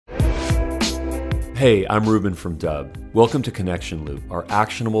Hey, I'm Ruben from Dub. Welcome to Connection Loop, our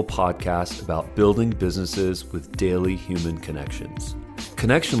actionable podcast about building businesses with daily human connections.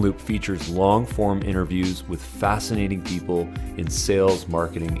 Connection Loop features long-form interviews with fascinating people in sales,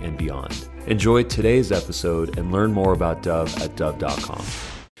 marketing, and beyond. Enjoy today's episode and learn more about Dub at dub.com.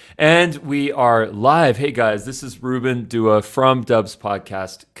 And we are live. Hey guys, this is Ruben Dua from Dub's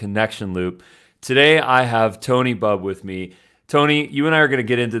podcast, Connection Loop. Today I have Tony Bubb with me. Tony, you and I are going to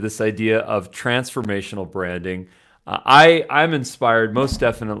get into this idea of transformational branding. I'm inspired most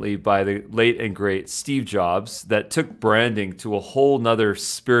definitely by the late and great Steve Jobs that took branding to a whole nother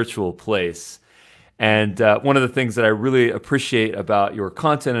spiritual place. And one of the things that I really appreciate about your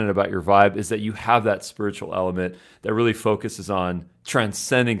content and about your vibe is that you have that spiritual element that really focuses on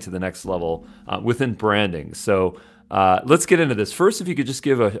transcending to the next level within branding. So let's get into this. First, if you could just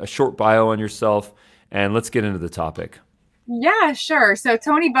give a short bio on yourself, and let's get into the topic. Yeah, sure. So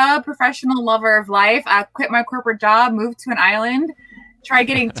Tony Bubb, professional lover of life. I quit my corporate job, moved to an island, tried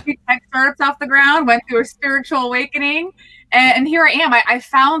getting 2 tech startups off the ground, went through a spiritual awakening. And here I am. I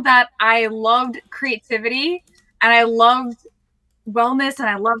found that I loved creativity and I loved wellness and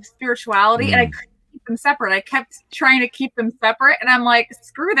I loved spirituality and I couldn't keep them separate. I kept trying to keep them separate. And I'm like,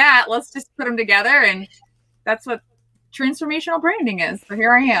 screw that. Let's just put them together. And that's what transformational branding is. So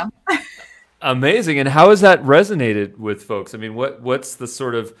here I am. Amazing. And how has that resonated with folks? I mean, what's the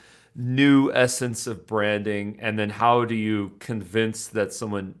sort of new essence of branding? And then how do you convince that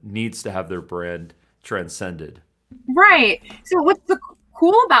someone needs to have their brand transcended? Right. So what's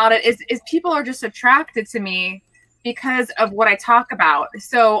cool about it is people are just attracted to me because of what I talk about.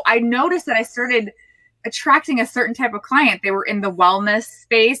 So I noticed that I started attracting a certain type of client. They were in the wellness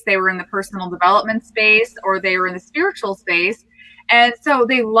space, they were in the personal development space, or they were in the spiritual space. And so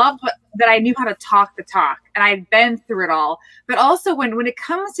they loved that I knew how to talk the talk and I'd been through it all. But also when it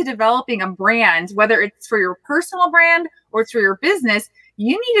comes to developing a brand, whether it's for your personal brand or it's for your business,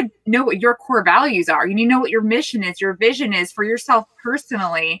 you need to know what your core values are. You need to know what your mission is, your vision is for yourself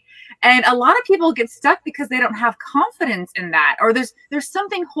personally. And a lot of people get stuck because they don't have confidence in that, or there's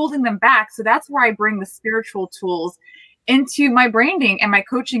something holding them back. So that's where I bring the spiritual tools into my branding and my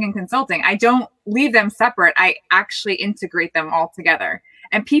coaching and consulting. I don't leave them separate. I actually integrate them all together.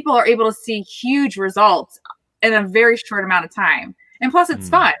 And people are able to see huge results in a very short amount of time. And plus it's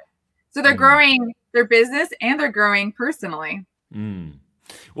fun. So they're growing their business and they're growing personally.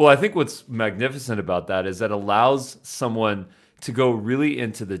 Well, I think what's magnificent about that is that allows someone to go really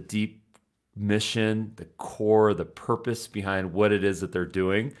into the deep mission, the core, the purpose behind what it is that they're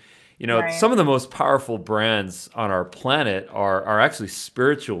doing. You know, Right. Some of the most powerful brands on our planet are actually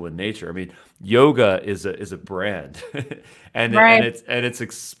spiritual in nature. I mean, yoga is a brand, and Right. it's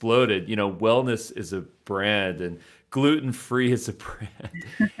exploded. You know, wellness is a brand, and gluten-free is a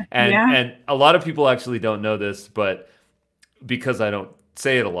brand. And a lot of people actually don't know this, but because I don't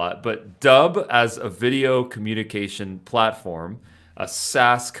say it a lot, but Dub as a video communication platform, a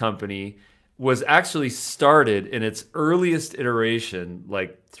SaaS company, was actually started in its earliest iteration,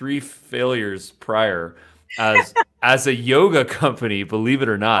 like 3 failures prior, as a yoga company, believe it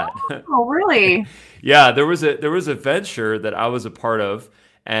or not. Oh, really? Yeah, there was a venture that I was a part of,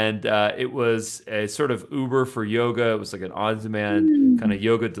 and it was a sort of Uber for yoga. It was like an on-demand kind of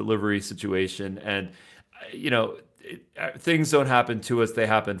yoga delivery situation, and you know, things don't happen to us; they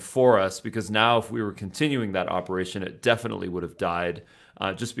happen for us. Because now, if we were continuing that operation, it definitely would have died.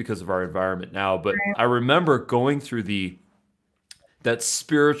 Just because of our environment now. But Right. I remember going through that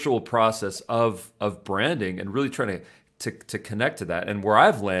spiritual process of branding and really trying to connect to that. And where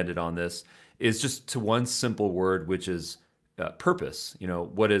I've landed on this is just to one simple word, which is purpose. You know,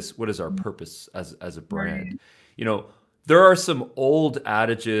 what is our purpose as a brand? Right. You know, there are some old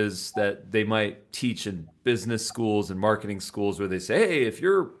adages that they might teach in business schools and marketing schools where they say, hey, if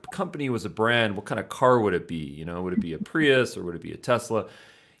your company was a brand, what kind of car would it be? You know, would it be a Prius or would it be a Tesla?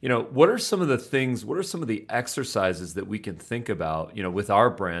 You know, what are some of the exercises that we can think about, you know, with our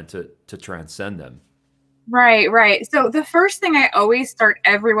brand to transcend them? Right. So the first thing I always start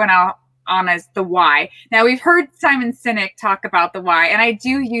everyone out on is the why. Now we've heard Simon Sinek talk about the why, and I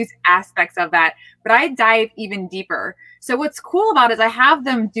do use aspects of that, but I dive even deeper. So what's cool about it is I have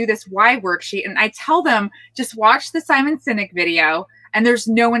them do this why worksheet and I tell them, just watch the Simon Sinek video and there's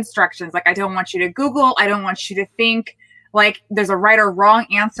no instructions. Like, I don't want you to Google. I don't want you to think like there's a right or wrong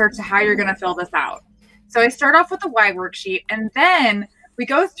answer to how you're going to fill this out. So I start off with the why worksheet and then we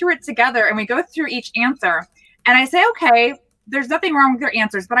go through it together and we go through each answer. And I say, okay, there's nothing wrong with your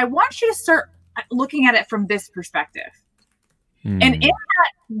answers, but I want you to start looking at it from this perspective. And in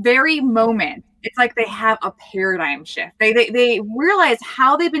that very moment, it's like they have a paradigm shift. They realize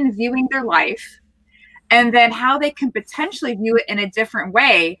how they've been viewing their life and then how they can potentially view it in a different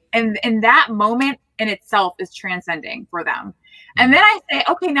way. And that moment in itself is transcending for them. And then I say,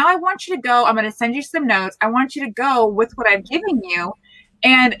 okay, now I want you to go. I'm going to send you some notes. I want you to go with what I've given you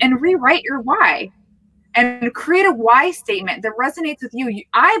and rewrite your why and create a why statement that resonates with you.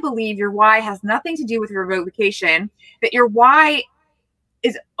 I believe your why has nothing to do with your vocation, that your why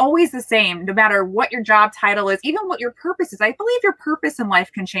is always the same, no matter what your job title is, even what your purpose is. I believe your purpose in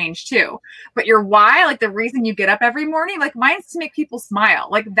life can change too, but your why, like the reason you get up every morning, like mine's to make people smile,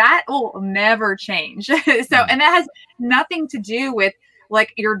 like that will never change. So, and that has nothing to do with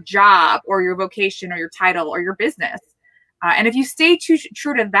like your job or your vocation or your title or your business. And if you stay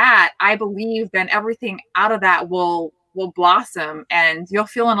true to that, I believe then everything out of that will blossom and you'll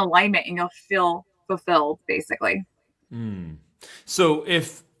feel in alignment and you'll feel fulfilled, basically. So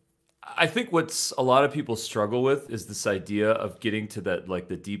I think what's a lot of people struggle with is this idea of getting to that, like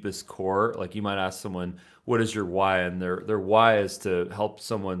the deepest core. Like you might ask someone, what is your why? And their why is to help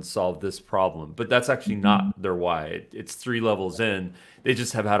someone solve this problem, but that's actually not their why. It's 3 levels in. They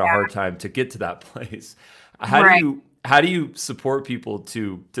just have had a hard time to get to that place. How do you support people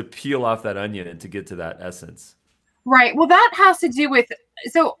to peel off that onion and to get to that essence? Right. Well, that has to do with,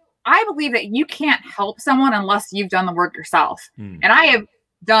 so I believe that you can't help someone unless you've done the work yourself. And I have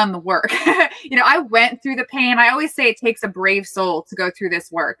done the work. I went through the pain. I always say it takes a brave soul to go through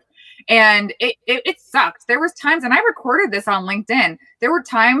this work. And it sucked. There was times, and I recorded this on LinkedIn. There were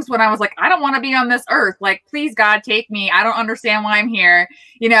times when I was like, I don't want to be on this earth. Like, please God, take me. I don't understand why I'm here.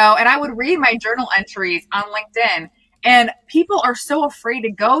 And I would read my journal entries on LinkedIn. And people are so afraid to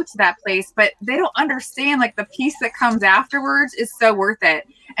go to that place, but they don't understand like the peace that comes afterwards is so worth it.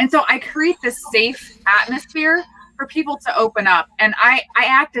 And so I create this safe atmosphere for people to open up. And I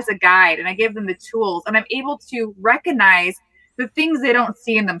act as a guide and I give them the tools and I'm able to recognize the things they don't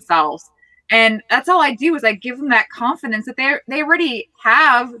see in themselves. And that's all I do is I give them that confidence that they already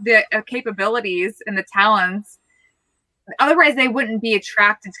have the capabilities and the talents. Otherwise, they wouldn't be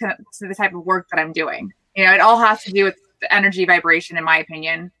attracted to the type of work that I'm doing. It all has to do with the energy vibration, in my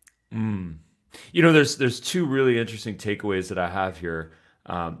opinion. There's 2 really interesting takeaways that I have here.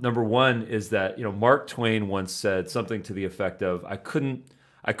 Number one is that, Mark Twain once said something to the effect of, I couldn't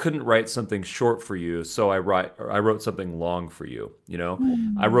write something short for you, so I wrote something long for you.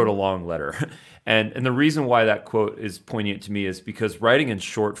 I wrote a long letter. And the reason why that quote is poignant to me is because writing in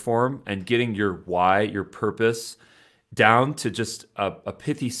short form and getting your why, your purpose, down to just a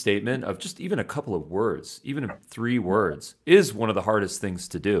pithy statement of just even a couple of words, even 3 words, is one of the hardest things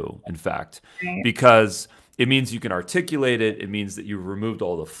to do, in fact, because it means you can articulate it. It means that you've removed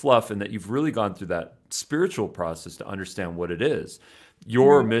all the fluff and that you've really gone through that spiritual process to understand what it is.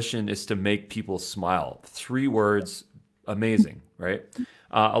 Your mission is to make people smile. 3 words, amazing, right?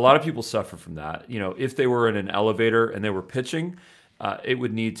 A lot of people suffer from that. If they were in an elevator and they were pitching, it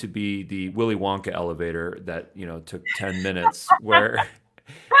would need to be the Willy Wonka elevator that, took 10 minutes where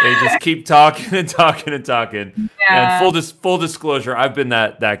they just keep talking and talking and talking. Yeah. And full disclosure, I've been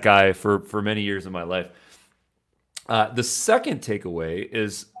that guy for many years of my life. The second takeaway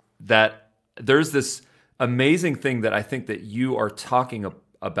is that there's this amazing thing that I think that you are talking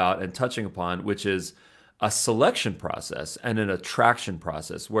about and touching upon, which is a selection process and an attraction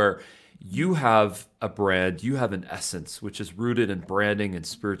process where you have a brand, you have an essence, which is rooted in branding and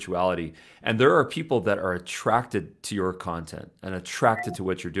spirituality. And there are people that are attracted to your content and attracted to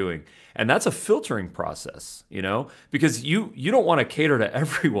what you're doing. And that's a filtering process, because you don't want to cater to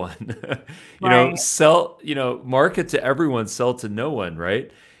everyone, market to everyone, sell to no one,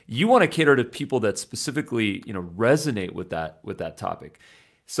 right? You want to cater to people that specifically, resonate with that topic.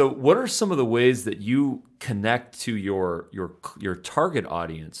 So what are some of the ways that you connect to your target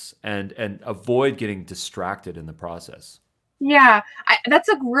audience and avoid getting distracted in the process? Yeah, that's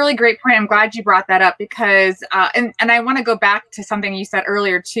a really great point. I'm glad you brought that up because, and I want to go back to something you said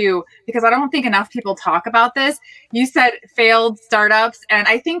earlier too, because I don't think enough people talk about this. You said failed startups. And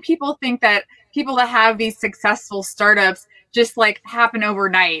I think people think that people that have these successful startups just like happen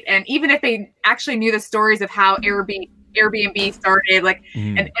overnight. And even if they actually knew the stories of how Airbnb started,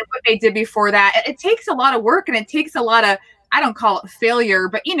 and what they did before that, it takes a lot of work and it takes a lot of, I don't call it failure,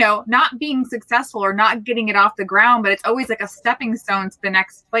 but not being successful or not getting it off the ground, but it's always like a stepping stone to the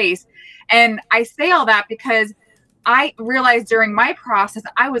next place. And I say all that because I realized during my process,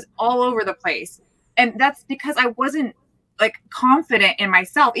 I was all over the place. And that's because I wasn't confident in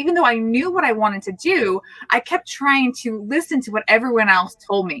myself. Even though I knew what I wanted to do, I kept trying to listen to what everyone else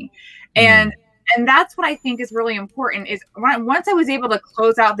told me. And that's what I think is really important is once I was able to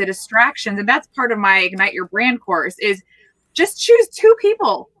close out the distractions, and that's part of my Ignite Your Brand course, is just choose 2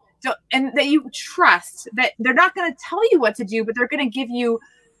 people and that you trust, that they're not going to tell you what to do, but they're going to give you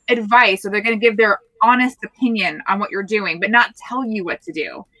advice, or they're going to give their honest opinion on what you're doing, but not tell you what to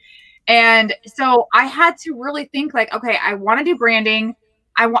do. And so I had to really think like, okay, I want to do branding.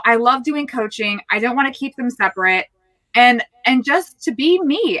 I love doing coaching. I don't want to keep them separate, and just to be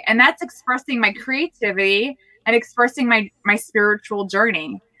me. And that's expressing my creativity and expressing my spiritual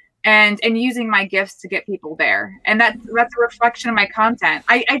journey, and using my gifts to get people there. And that's a reflection of my content.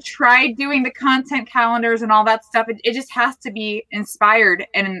 I tried doing the content calendars and all that stuff. It just has to be inspired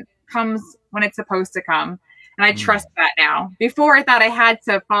and comes when it's supposed to come. And I trust that now. Before, I thought I had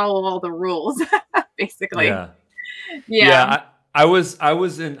to follow all the rules, basically. Yeah. I was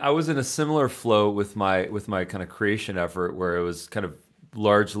in a similar flow with my kind of creation effort, where it was kind of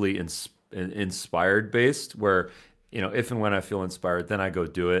largely inspired based, where, if and when I feel inspired, then I go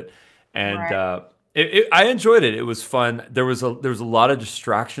do it. And right. I enjoyed it. It was fun. There was a lot of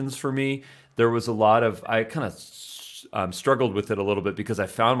distractions for me. There was a lot of, I kind of struggled with it a little bit, because I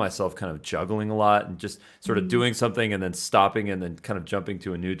found myself kind of juggling a lot and just sort of doing something and then stopping and then kind of jumping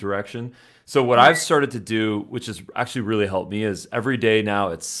to a new direction. So what I've started to do, which has actually really helped me, is every day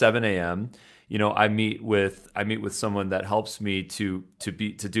now at 7 a.m., I meet with someone that helps me to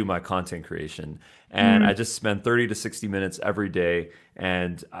do my content creation. And I just spend 30 to 60 minutes every day.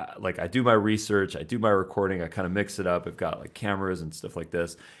 And I do my research, I do my recording, I kind of mix it up. I've got like cameras and stuff like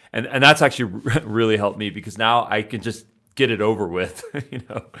this. And that's actually really helped me, because now I can just get it over with,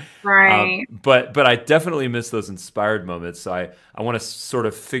 Right. But I definitely miss those inspired moments. So I want to sort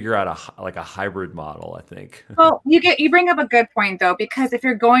of figure out a hybrid model, I think. Well, you bring up a good point though, because if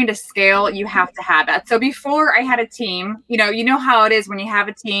you're going to scale, you have to have that. So before I had a team, you know how it is when you have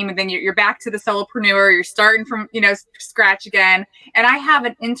a team and then you're back to the solopreneur, you're starting from, scratch again. And I have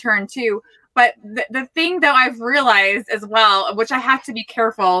an intern too. But the thing though I've realized as well, which I have to be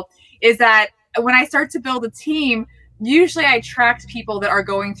careful, is that when I start to build a team, usually I attract people that are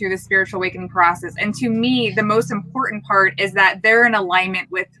going through the spiritual awakening process. And to me, the most important part is that they're in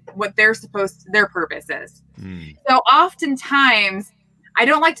alignment with what their purpose is. So oftentimes I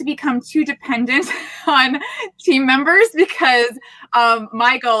don't like to become too dependent on team members, because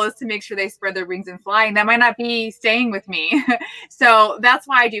my goal is to make sure they spread their wings and fly, and that might not be staying with me. So that's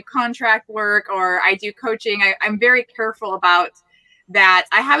why I do contract work, or I do coaching. I'm very careful about that.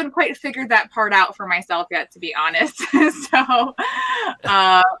 I haven't quite figured that part out for myself yet, to be honest. So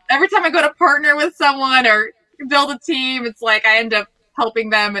every time I go to partner with someone or build a team, it's like I end up helping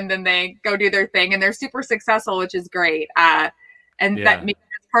them, and then they go do their thing, and they're super successful, which is great. And that makes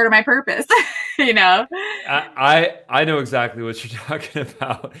part of my purpose, I know exactly what you're talking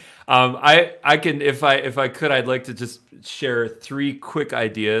about. I can, if I could, I'd like to just share 3 quick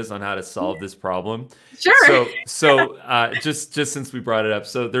ideas on how to solve this problem. Sure. So just since we brought it up,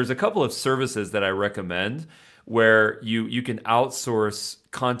 so there's a couple of services that I recommend where you can outsource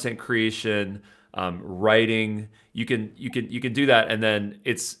content creation, writing. You can do that, and then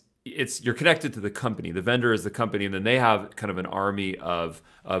you're connected to the company. The vendor is the company, and then they have kind of an army of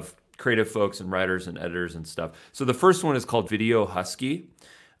creative folks and writers and editors and stuff. So the first one is called Video Husky.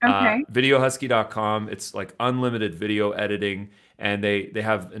 Okay. Videohusky.com. It's like unlimited video editing, and they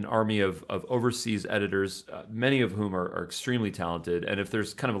have an army of overseas editors, many of whom are extremely talented. And if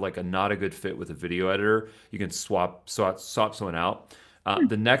there's kind of like not a good fit with a video editor, you can swap someone out.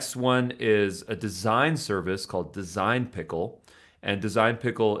 The next one is a design service called Design Pickle. And Design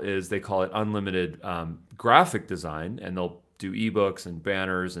Pickle is, they call it unlimited graphic design, and they'll do ebooks and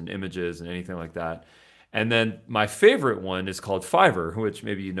banners and images and anything like that. And then my favorite one is called Fiverr, which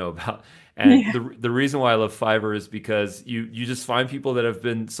maybe you know about. And the reason why I love Fiverr is because you just find people that have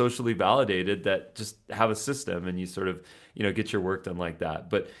been socially validated, that just have a system, and you sort of get your work done like that.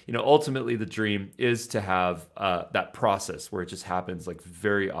 But ultimately the dream is to have that process where it just happens like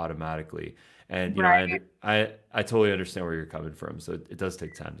very automatically. And Right. I totally understand where you're coming from. So it does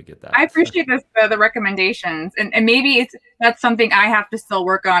take time to get that. I appreciate the recommendations, and maybe that's something I have to still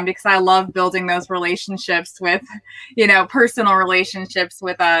work on, because I love building those relationships with, personal relationships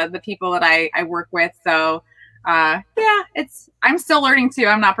with the people that I work with. So I'm still learning too.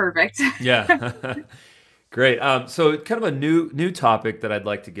 I'm not perfect. Yeah. Great. So kind of a new topic that I'd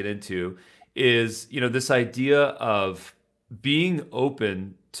like to get into is, this idea of being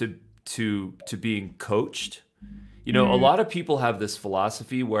open to being coached. A lot of people have this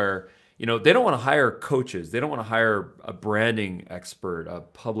philosophy where, they don't want to hire coaches. They don't want to hire a branding expert, a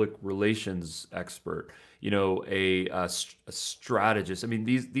public relations expert, a strategist. I mean,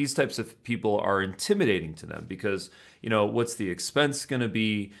 these types of people are intimidating to them because, what's the expense going to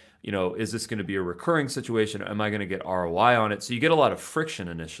be? You know, is this going to be a recurring situation? Am I going to get ROI on it? So you get a lot of friction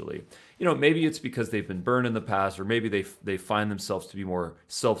initially. You know, maybe it's because they've been burned in the past, or maybe they find themselves to be more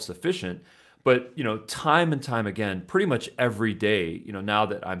self-sufficient. But, you know, time and time again, pretty much every day, you know, now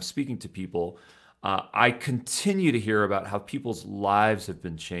that I'm speaking to people, I continue to hear about how people's lives have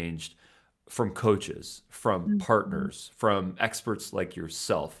been changed from coaches, from partners, from experts like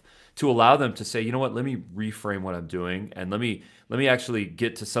yourself, to allow them to say, you know what, let me reframe what I'm doing, and let me actually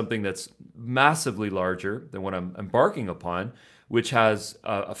get to something that's massively larger than what I'm embarking upon, which has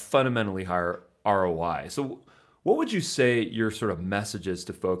a fundamentally higher ROI. So what would you say your sort of messages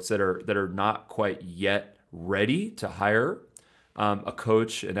to folks that are not quite yet ready to hire a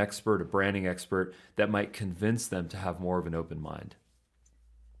coach, an expert, a branding expert, that might convince them to have more of an open mind?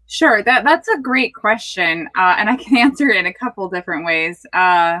 Sure, that's a great question, and I can answer it in a couple different ways.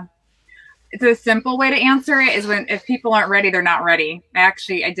 The simple way to answer it is if people aren't ready, they're not ready.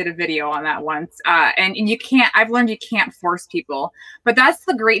 I did a video on that once, and you can't. I've learned you can't force people, but that's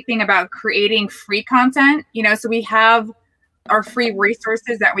the great thing about creating free content. You know, so we have our free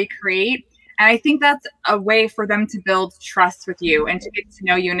resources that we create, and I think that's a way for them to build trust with you and to get to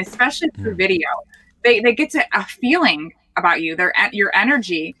know you, and especially through video, they get to a feeling about you, your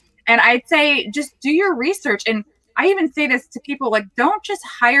energy. And I'd say just do your research. And I even say this to people, like, don't just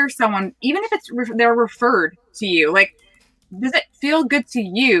hire someone, even if they're referred to you. Like, does it feel good to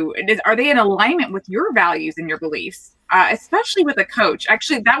you? Are they in alignment with your values and your beliefs? Especially with a coach.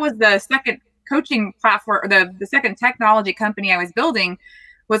 Actually, that was the second coaching platform, or the second technology company I was building,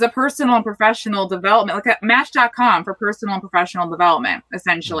 was a personal and professional development, like a Match.com for personal and professional development,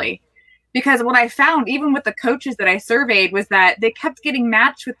 essentially. Because what I found, even with the coaches that I surveyed, was that they kept getting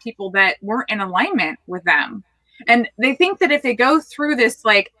matched with people that weren't in alignment with them. And they think that if they go through this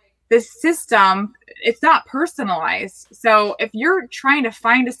system, it's not personalized. So if you're trying to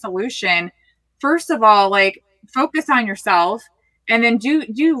find a solution, first of all, like, focus on yourself, and then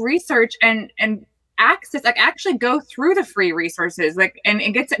do research and access, like, actually go through the free resources, like,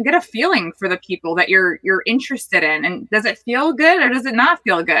 and get a feeling for the people that you're interested in. And does it feel good or does it not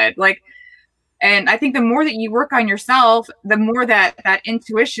feel good? Like, and I think the more that you work on yourself, the more that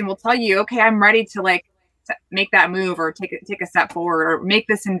intuition will tell you, okay, I'm ready to make that move, or take a step forward, or make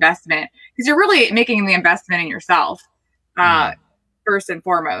this investment, because you're really making the investment in yourself first and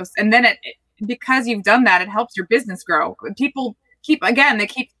foremost. And then because you've done that, it helps your business grow. People keep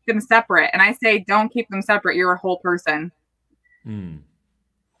them separate, and I say don't keep them separate. You're a whole person.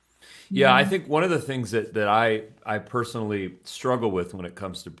 Yeah, I think one of the things that I personally struggle with when it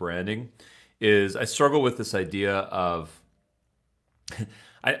comes to branding is I struggle with this idea of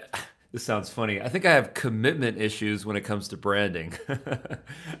this sounds funny. I think I have commitment issues when it comes to branding.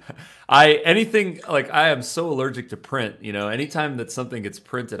 I am so allergic to print. You know, anytime that something gets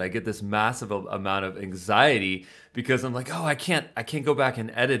printed, I get this massive amount of anxiety, because I'm like, oh, I can't go back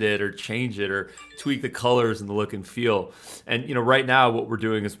and edit it or change it or tweak the colors and the look and feel. And, you know, right now what we're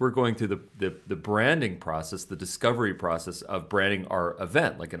doing is we're going through the branding process, the discovery process of branding our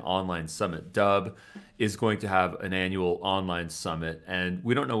event, like an online summit. Dub is going to have an annual online summit, and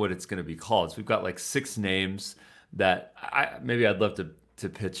we don't know what it's going to be called. So we've got like 6 names that I'd love to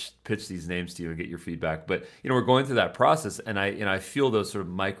pitch these names to you and get your feedback. But, you know, we're going through that process, and I feel those sort of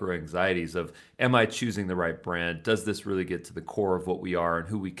micro anxieties of, am I choosing the right brand? Does this really get to the core of what we are and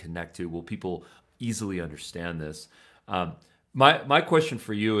who we connect to? Will people easily understand this? My question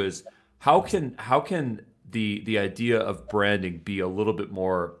for you is, how can the idea of branding be a little bit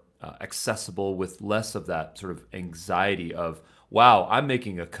more accessible, with less of that sort of anxiety of, wow, I'm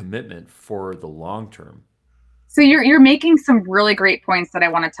making a commitment for the long term? So you're making some really great points that I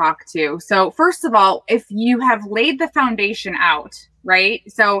want to talk to. So first of all, if you have laid the foundation out, right?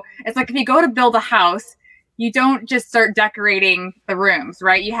 So it's like if you go to build a house, you don't just start decorating the rooms,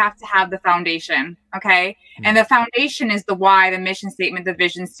 right? You have to have the foundation, okay? And the foundation is the why, the mission statement, the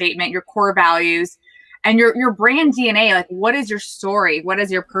vision statement, your core values, and your brand DNA. Like, what is your story? What is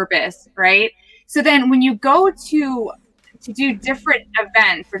your purpose, right? So then when you go to do different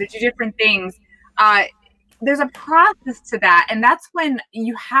events or to do different things, there's a process to that. And that's when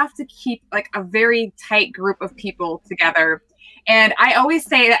you have to keep like a very tight group of people together. And I always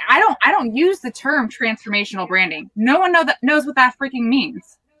say that I don't use the term transformational branding. No one knows what that freaking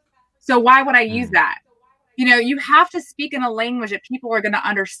means. So why would I use that? You know, you have to speak in a language that people are going to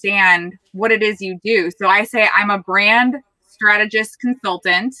understand what it is you do. So I say I'm a brand strategist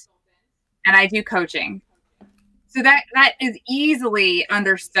consultant, and I do coaching. So that is easily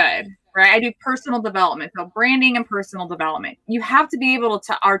understood. Right? I do personal development, so branding and personal development. You have to be able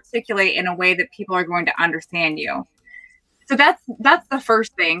to articulate in a way that people are going to understand you. So that's the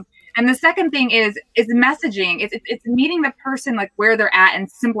first thing. And the second thing is messaging. It's meeting the person like where they're at and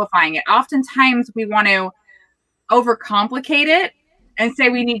simplifying it. Oftentimes we want to overcomplicate it and say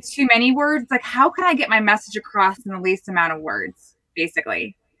we need too many words. Like, how can I get my message across in the least amount of words,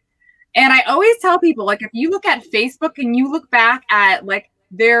 basically? And I always tell people, like, if you look at Facebook and you look back at like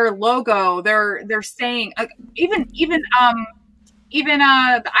their logo, they're saying even the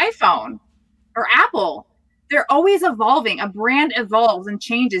iPhone or Apple, they're always evolving. A brand evolves and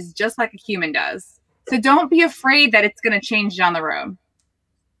changes just like a human does. So don't be afraid that it's going to change down the road.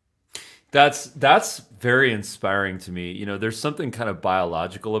 That's very inspiring to me. You know, there's something kind of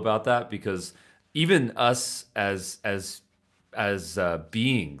biological about that, because even us as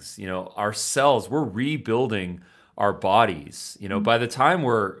beings, you know, our cells, we're rebuilding our bodies. You know, by the time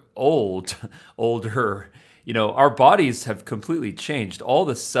we're older, you know, our bodies have completely changed. All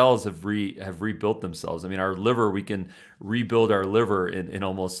the cells have rebuilt themselves. I mean, our liver, we can rebuild our liver in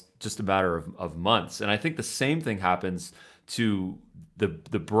almost just a matter of months. And I think the same thing happens to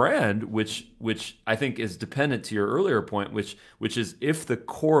the brand, which I think is dependent to your earlier point, which is if the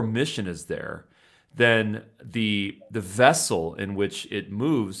core mission is there, then the vessel in which it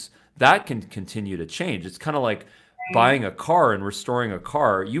moves, that can continue to change. It's kind of like buying a car and restoring a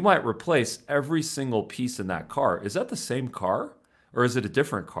car. You might replace every single piece in that car. Is that the same car or is it a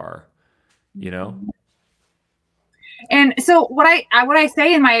different car? You know? And so what I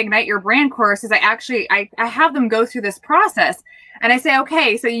say in my Ignite Your Brand course is I have them go through this process, and I say,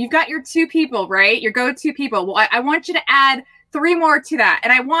 okay, so you've got your 2 people, right? Your go-to people. Well, I want you to add 3 more to that.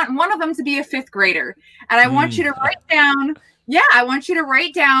 And I want one of them to be a 5th grader. And I want you to write down, I want you to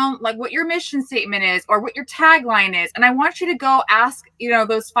write down like what your mission statement is or what your tagline is. And I want you to go ask, you know,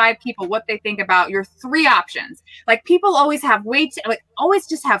 those 5 people what they think about your 3 options. Like, people always have always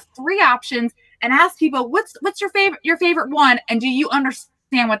just have 3 options, and ask people, what's your favorite one? And do you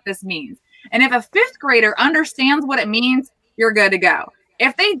understand what this means? And if a 5th grader understands what it means, you're good to go.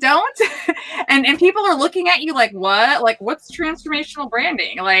 If they don't, and people are looking at you like, what? Like, what's transformational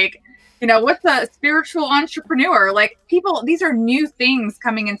branding? Like, you know, what's a spiritual entrepreneur? Like, people, these are new things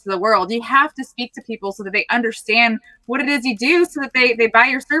coming into the world. You have to speak to people so that they understand what it is you do, so that they buy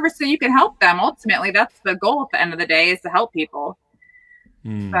your service so you can help them. Ultimately, that's the goal at the end of the day, is to help people.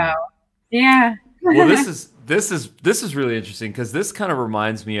 So, yeah. Well, this is really interesting, because this kind of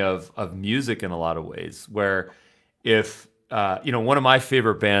reminds me of music in a lot of ways, where if you know, one of my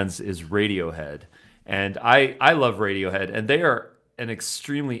favorite bands is Radiohead, and I love Radiohead, and they are an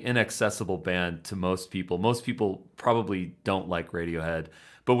extremely inaccessible band to most people. Most people probably don't like Radiohead,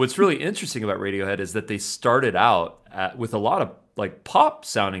 but what's really interesting about Radiohead is that they started out with a lot of like pop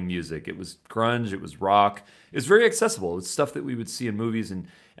sounding music. It was grunge, it was rock. It was very accessible. It was stuff that we would see in movies and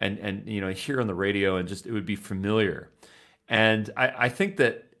you know, hear on the radio, and just it would be familiar. And I think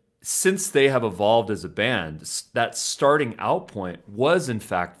that since they have evolved as a band, that starting out point was in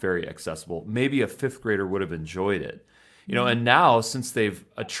fact very accessible. Maybe a 5th grader would have enjoyed it. You know, and now since they've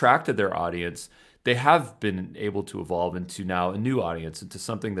attracted their audience, they have been able to evolve into now a new audience, into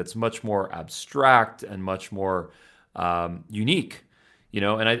something that's much more abstract and much more unique. You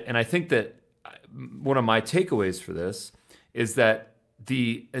know, and I think that one of my takeaways for this is that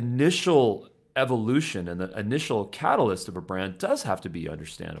the initial evolution and the initial catalyst of a brand does have to be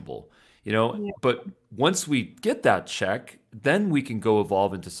understandable, you know, but once we get that check, then we can go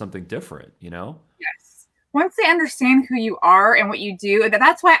evolve into something different, you know? Yes. Once they understand who you are and what you do,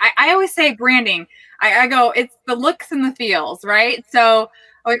 that's why I always say branding. I go, it's the looks and the feels, right? So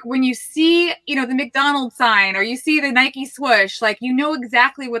like when you see, you know, the McDonald's sign, or you see the Nike swoosh, like, you know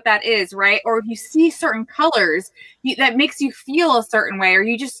exactly what that is, right? Or if you see certain colors, that makes you feel a certain way, or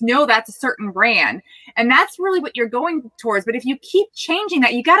you just know that's a certain brand. And that's really what you're going towards. But if you keep changing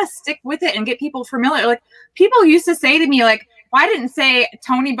that, you got to stick with it and get people familiar. Like, people used to say to me, like, if I didn't say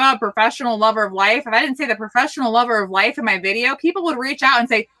Tony Bubb, professional lover of life, if I didn't say the professional lover of life in my video, people would reach out and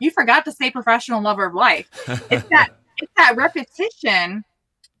say, you forgot to say professional lover of life. It's that repetition,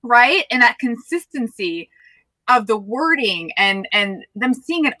 right? And that consistency of the wording and them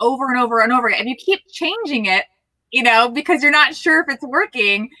seeing it over and over and over again. If you keep changing it, you know, because you're not sure if it's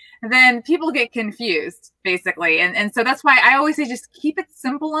working, then people get confused, basically. And so that's why I always say, just keep it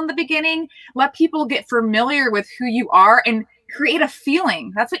simple in the beginning. Let people get familiar with who you are and create a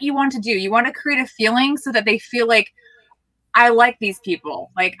feeling. That's what you want to do. You want to create a feeling so that they feel like, I like these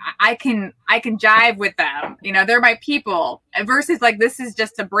people. Like, I can jive with them. You know, they're my people, versus like, this is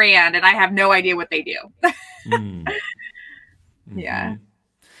just a brand and I have no idea what they do. Yeah.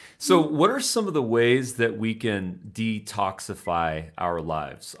 So what are some of the ways that we can detoxify our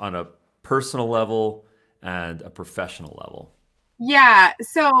lives on a personal level and a professional level? Yeah.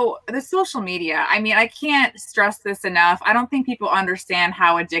 So the social media, I mean, I can't stress this enough. I don't think people understand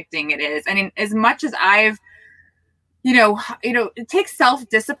how addicting it is. I mean, as much as I've, it takes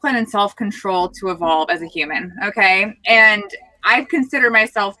self-discipline and self-control to evolve as a human. Okay. And I've considered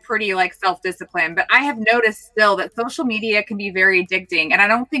myself pretty like self-disciplined, but I have noticed still that social media can be very addicting. And I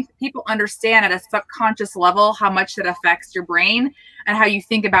don't think people understand at a subconscious level how much that affects your brain and how you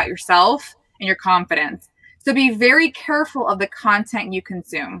think about yourself and your confidence. So be very careful of the content you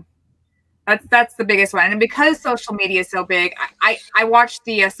consume. That's the biggest one. And because social media is so big, I watched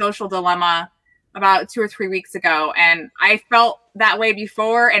the Social Dilemma about 2 or 3 weeks ago, and I felt that way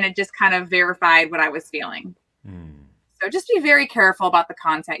before, and it just kind of verified what I was feeling. So just be very careful about the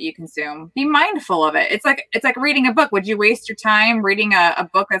content you consume. Be mindful of it. It's like reading a book. Would you waste your time reading a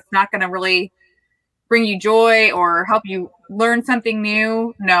book that's not going to really bring you joy or help you learn something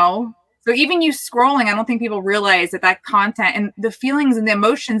new? No. So even you scrolling, I don't think people realize that content and the feelings and the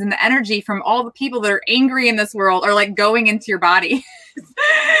emotions and the energy from all the people that are angry in this world are like going into your body,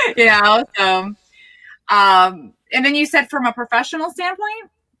 So, and then you said from a professional standpoint,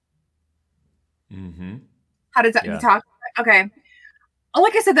 how does that you talk? Okay.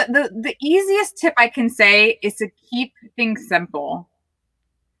 Like I said, the easiest tip I can say is to keep things simple,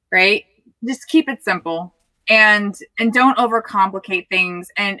 right? Just keep it simple. And don't overcomplicate things.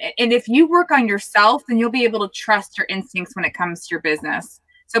 And if you work on yourself, then you'll be able to trust your instincts when it comes to your business.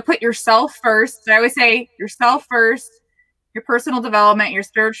 So put yourself first. So I always say yourself first, your personal development, your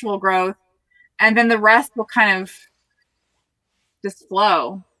spiritual growth, and then the rest will kind of just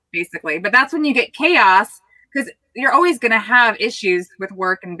flow, basically. But that's when you get chaos, because you're always going to have issues with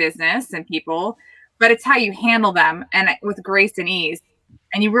work and business and people, but it's how you handle them and with grace and ease.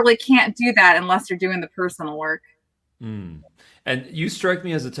 And you really can't do that unless you're doing the personal work. And you strike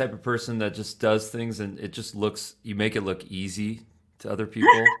me as the type of person that just does things and you make it look easy to other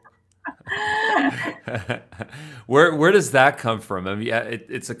people. Where does that come from? I mean,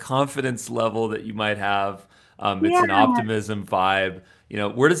 it's a confidence level that you might have. It's an optimism vibe.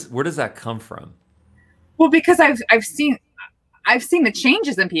 Where does that come from? Well, because I've seen the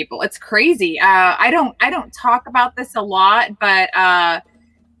changes in people. It's crazy. I don't talk about this a lot, but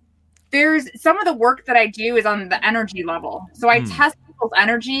there's some of the work that I do is on the energy level. So I test people's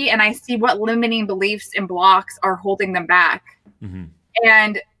energy and I see what limiting beliefs and blocks are holding them back.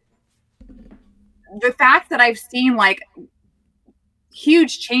 And the fact that I've seen like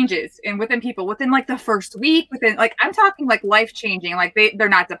huge changes within people within like the first week, I'm talking like life changing, like they're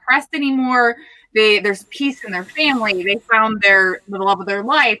not depressed anymore. There's peace in their family. They found the love of their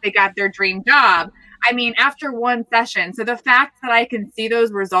life. They got their dream job. I mean, after one session. So the fact that I can see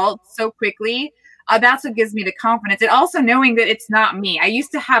those results so quickly, that's what gives me the confidence. And also knowing that it's not me. I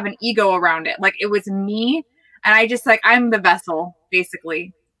used to have an ego around it. Like it was me. And I just I'm the vessel,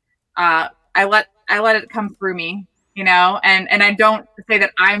 basically. I let it come through me, and I don't say that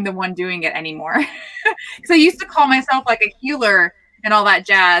I'm the one doing it anymore. Because I used to call myself like a healer and all that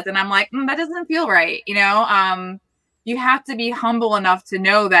jazz. And I'm like, that doesn't feel right. You have to be humble enough to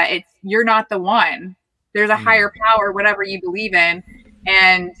know that you're not the one. There's a higher power, whatever you believe in,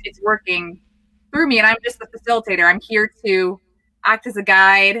 and it's working through me. And I'm just the facilitator. I'm here to act as a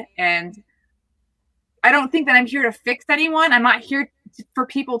guide. And I don't think that I'm here to fix anyone. I'm not here for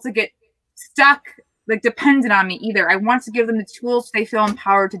people to get stuck, like dependent on me either. I want to give them the tools so they feel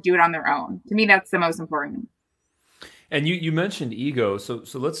empowered to do it on their own. To me, that's the most important. And you mentioned ego, so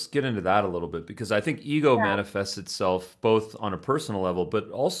let's get into that a little bit, because I think ego manifests itself both on a personal level, but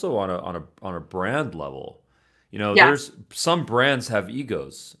also on a brand level. There's some brands have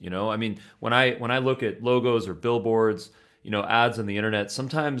egos. I mean, when I look at logos or billboards, ads on the internet,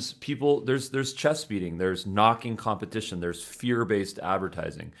 sometimes people there's chest beating, there's knocking competition, there's fear-based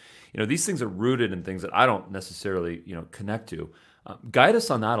advertising. These things are rooted in things that I don't necessarily connect to. Guide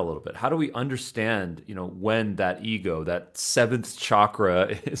us on that a little bit. How do we understand, when that ego, that seventh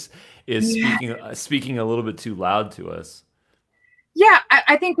chakra, is speaking a little bit too loud to us? Yeah,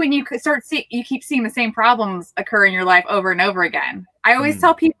 I think when you keep seeing the same problems occur in your life over and over again. I always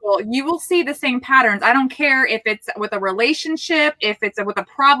tell people, you will see the same patterns. I don't care if it's with a relationship, if it's with a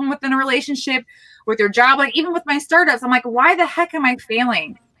problem within a relationship, with your job, like even with my startups, I'm like, why the heck am I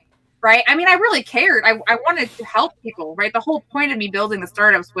failing? Right? I mean, I really cared. I wanted to help people, right? The whole point of me building the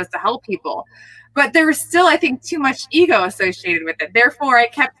startups was to help people. But there was still, I think, too much ego associated with it. Therefore, I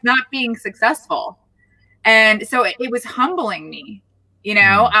kept not being successful. And so it was humbling me,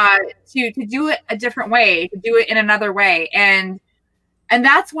 to do it a different way, to do it in another way. And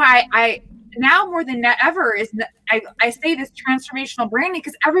that's why I now more than ever I say this transformational branding,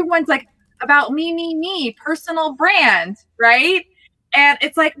 because everyone's like, about me, personal brand, right? And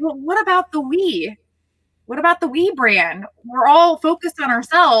it's like, well, what about the we? What about the we brand? We're all focused on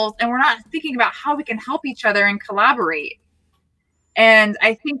ourselves and we're not thinking about how we can help each other and collaborate. And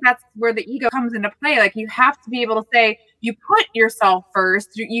I think that's where the ego comes into play. Like, you have to be able to say, you put yourself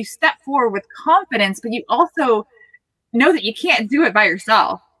first, you step forward with confidence, but you also know that you can't do it by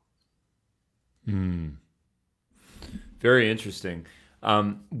yourself. Very interesting.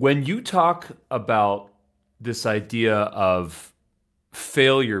 When you talk about this idea of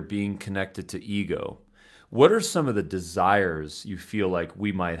failure being connected to ego, what are some of the desires you feel like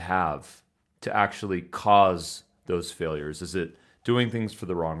we might have to actually cause those failures? Is it doing things for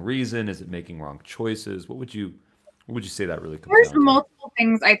the wrong reason? Is it making wrong choices? What would you say that really comes There's down to? multiple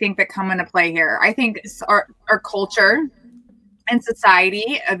things I think that come into play here. I think our culture and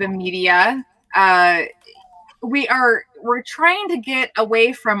society, the media, we're trying to get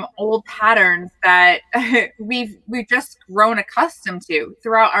away from old patterns that we've just grown accustomed to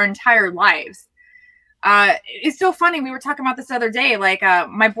throughout our entire lives. It's so funny. We were talking about this the other day. Like,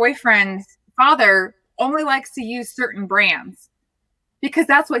 my boyfriend's father only likes to use certain brands because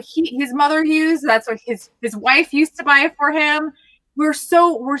that's what his mother used. That's what his wife used to buy for him. We're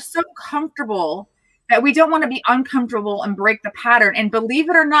so comfortable that we don't want to be uncomfortable and break the pattern. And believe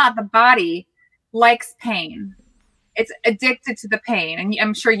it or not, the body likes pain. It's addicted to the pain. And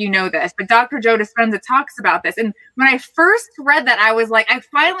I'm sure you know this, but Dr. Joe Dispenza talks about this. And when I first read that, I was like, I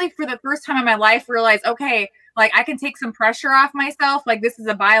finally, for the first time in my life, realized, okay, like, I can take some pressure off myself. Like, this is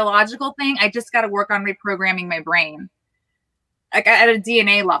a biological thing. I just got to work on reprogramming my brain, like at a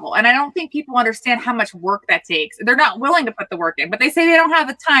DNA level. And I don't think people understand how much work that takes. They're not willing to put the work in, but they say they don't have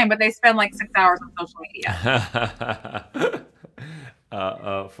the time, but they spend like 6 hours on social media.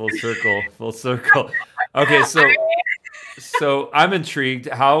 Full circle. Okay, so I'm intrigued.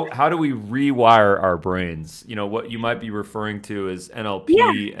 How do we rewire our brains? You know, what you might be referring to as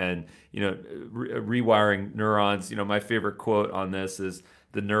NLP and, you know, rewiring neurons. You know, my favorite quote on this is,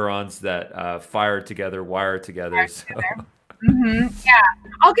 the neurons that fire together wire together. Yeah,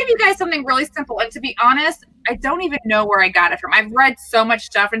 I'll give you guys something really simple. And to be honest, I don't even know where I got it from. I've read so much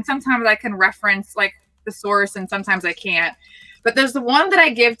stuff, and sometimes I can reference like the source, and sometimes I can't. But there's the one that I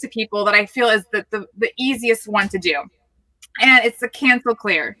give to people that I feel is the easiest one to do. And it's the cancel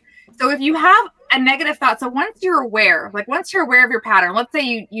clear. So if you have a negative thought, so once you're aware of your pattern, let's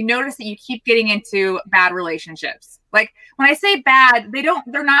say you notice that you keep getting into bad relationships. Like, when I say bad,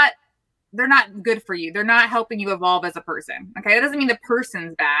 they're not good for you. They're not helping you evolve as a person. Okay. That doesn't mean the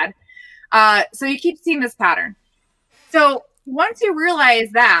person's bad. So you keep seeing this pattern. So once you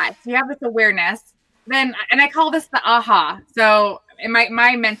realize that you have this awareness, then, and I call this the aha. So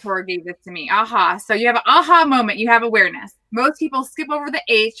my mentor gave this to me, aha. So you have an aha moment, you have awareness. Most people skip over the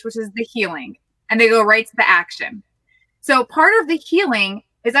H, which is the healing, and they go right to the action. So part of the healing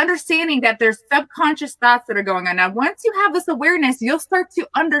is understanding that there's subconscious thoughts that are going on. Now, once you have this awareness, you'll start to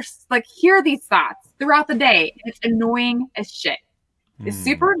hear these thoughts throughout the day. It's annoying as shit. It's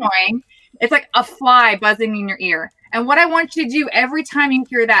super annoying. It's like a fly buzzing in your ear. And what I want you to do every time you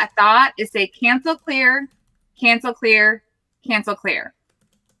hear that thought is say, cancel clear, cancel clear, cancel clear.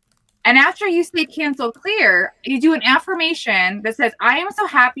 And after you say cancel clear, you do an affirmation that says, I am so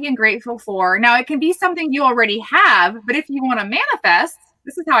happy and grateful for. Now, it can be something you already have, but if you want to manifest,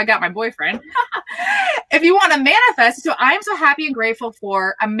 this is how I got my boyfriend. If you want to manifest, so I am so happy and grateful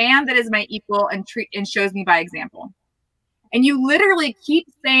for a man that is my equal and shows me by example. And you literally keep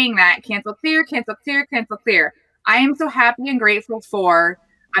saying that, cancel clear, cancel clear, cancel clear. I am so happy and grateful for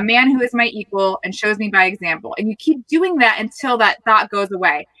a man who is my equal and shows me by example. And you keep doing that until that thought goes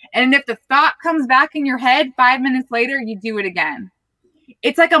away. And if the thought comes back in your head 5 minutes later, you do it again.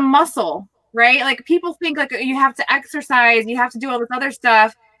 It's like a muscle, right? Like, people think like you have to exercise, you have to do all this other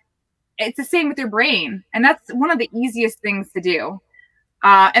stuff. It's the same with your brain. And that's one of the easiest things to do.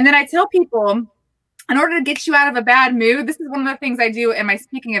 And then I tell people, in order to get you out of a bad mood, this is one of the things I do in my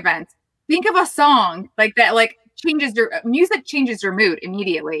speaking events. Think of a song like that, like music changes your mood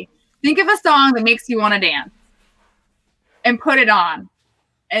immediately. Think of a song that makes you want to dance and put it on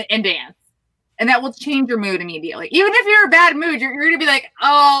and dance. And that will change your mood immediately. Even if you're in a bad mood, you're going to be like,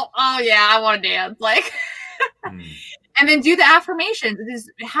 oh yeah, I want to dance. Like, and then do the affirmations.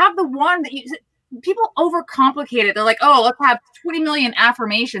 Just have the one that people overcomplicate it. They're like, oh, let's have 20 million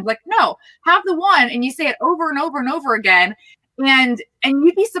affirmations. Like, no, have the one and you say it over and over and over again. And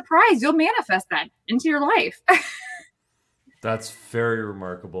you'd be surprised. You'll manifest that into your life. That's very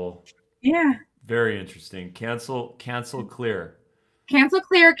remarkable. Yeah. Very interesting. Cancel clear. cancel,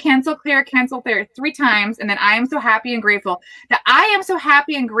 clear, cancel, clear, cancel, clear 3 times. And then I am so happy and grateful. That I am so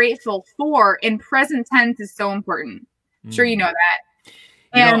happy and grateful for in present tense is so important. I'm sure you know that.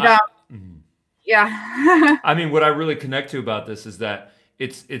 And yeah. I mean, what I really connect to about this is that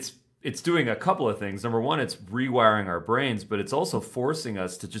it's doing a couple of things. Number one, it's rewiring our brains, but it's also forcing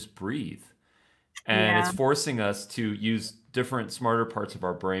us to just breathe. And it's forcing us to use different, smarter parts of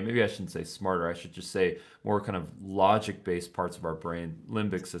our brain. Maybe I shouldn't say smarter. I should just say more kind of logic-based parts of our brain,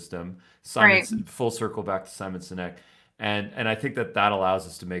 limbic system. Full circle back to Simon Sinek. And I think that allows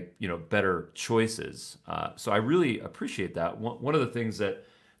us to make, better choices. So I really appreciate that. One of the things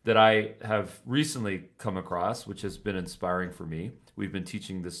that I have recently come across, which has been inspiring for me, we've been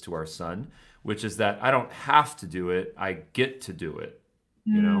teaching this to our son, which is that I don't have to do it, I get to do it.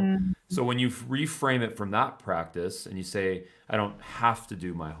 So when you reframe it from that practice and you say, I don't have to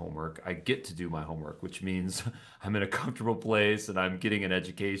do my homework, I get to do my homework, which means I'm in a comfortable place and I'm getting an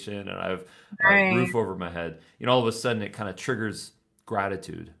education and I have a roof over my head, all of a sudden it kind of triggers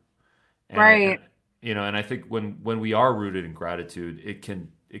gratitude. And, and I think when we are rooted in gratitude, it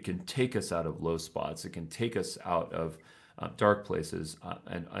can take us out of low spots. It can take us out of dark places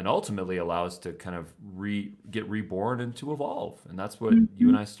and ultimately allow us to kind of get reborn and to evolve. And that's what you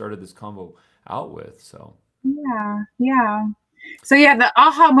and I started this convo out with. So yeah. So the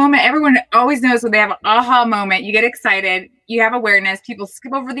aha moment, everyone always knows when they have an aha moment, you get excited, you have awareness, people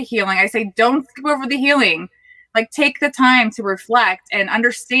skip over the healing. I say, don't skip over the healing. Like, take the time to reflect and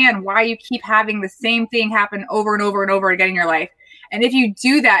understand why you keep having the same thing happen over and over and over again in your life. And if you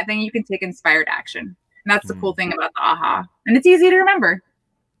do that, then you can take inspired action. And that's the cool thing about the aha. And it's easy to remember.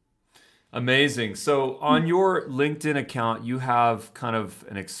 Amazing. So on your LinkedIn account, you have kind of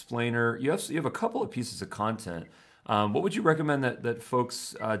an explainer. You have a couple of pieces of content. What would you recommend that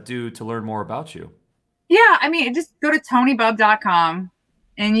folks do to learn more about you? Yeah, I mean, just go to tonibubb.com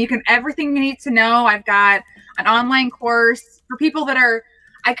and you can everything you need to know. I've got an online course for people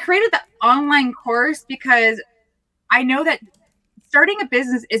I created the online course because I know that starting a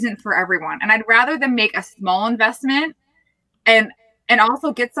business isn't for everyone. And I'd rather them make a small investment and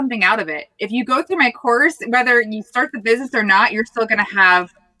also get something out of it. If you go through my course, whether you start the business or not, you're still going to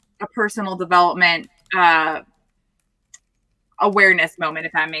have a personal development awareness moment,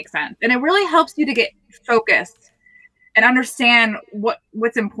 if that makes sense. And it really helps you to get focused and understand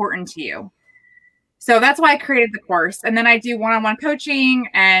what's important to you. So that's why I created the course. And then I do one-on-one coaching,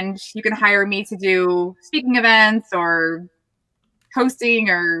 and you can hire me to do speaking events or hosting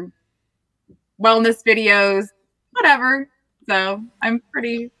or wellness videos, whatever. So I'm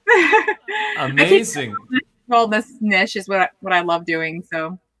pretty amazing. Wellness niche is what I love doing.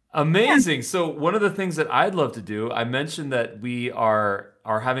 So amazing. Yeah. So one of the things that I'd love to do, I mentioned that we are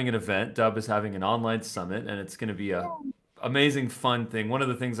having an event. Dubb is having an online summit, and it's going to be a amazing, fun thing. One of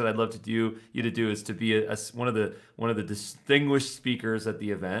the things that I'd love to do is to be one of the distinguished speakers at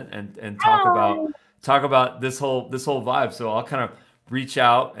the event and talk about this whole vibe. So I'll kind of reach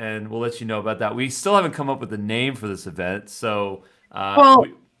out and we'll let you know about that. We still haven't come up with a name for this event, so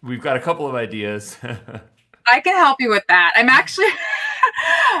we've got a couple of ideas. I can help you with that. I'm actually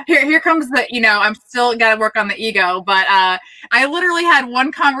here comes the, I'm still got to work on the ego, but I literally had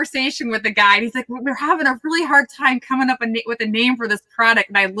one conversation with the guy and he's like, we're having a really hard time coming up with a name for this product.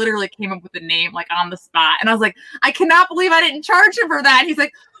 And I literally came up with a name like on the spot. And I was like, I cannot believe I didn't charge him for that. And he's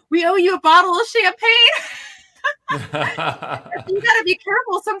like, we owe you a bottle of champagne. You gotta be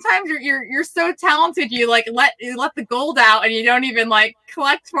careful. Sometimes you're so talented, you let the gold out and you don't even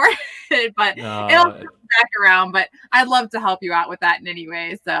collect for it, but it'll come back around. But I'd love to help you out with that in any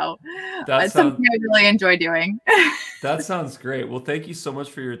way. So that's something I really enjoy doing. That sounds great. Well, thank you so much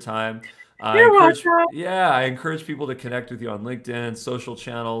for your time. You're welcome. I encourage people to connect with you on LinkedIn, social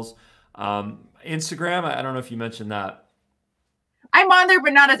channels, Instagram. I don't know if you mentioned that. I'm on there,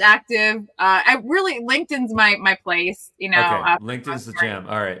 but not as active. LinkedIn's my place, Okay, LinkedIn's the jam.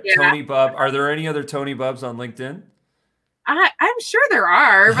 All right. Yeah. Tony Bubb. Are there any other Tony Bubbs on LinkedIn? I'm sure there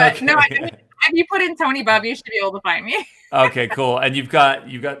are, but okay. No, if you put in Tony Bubb, you should be able to find me. Okay, cool. And you've got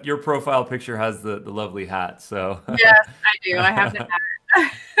your profile picture has the lovely hat. So yes, I do. I have the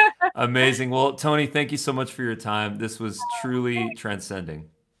hat. Amazing. Well, Tony, thank you so much for your time. This was truly transcending.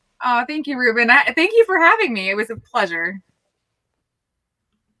 Oh, thank you, Ruben. Thank you for having me. It was a pleasure.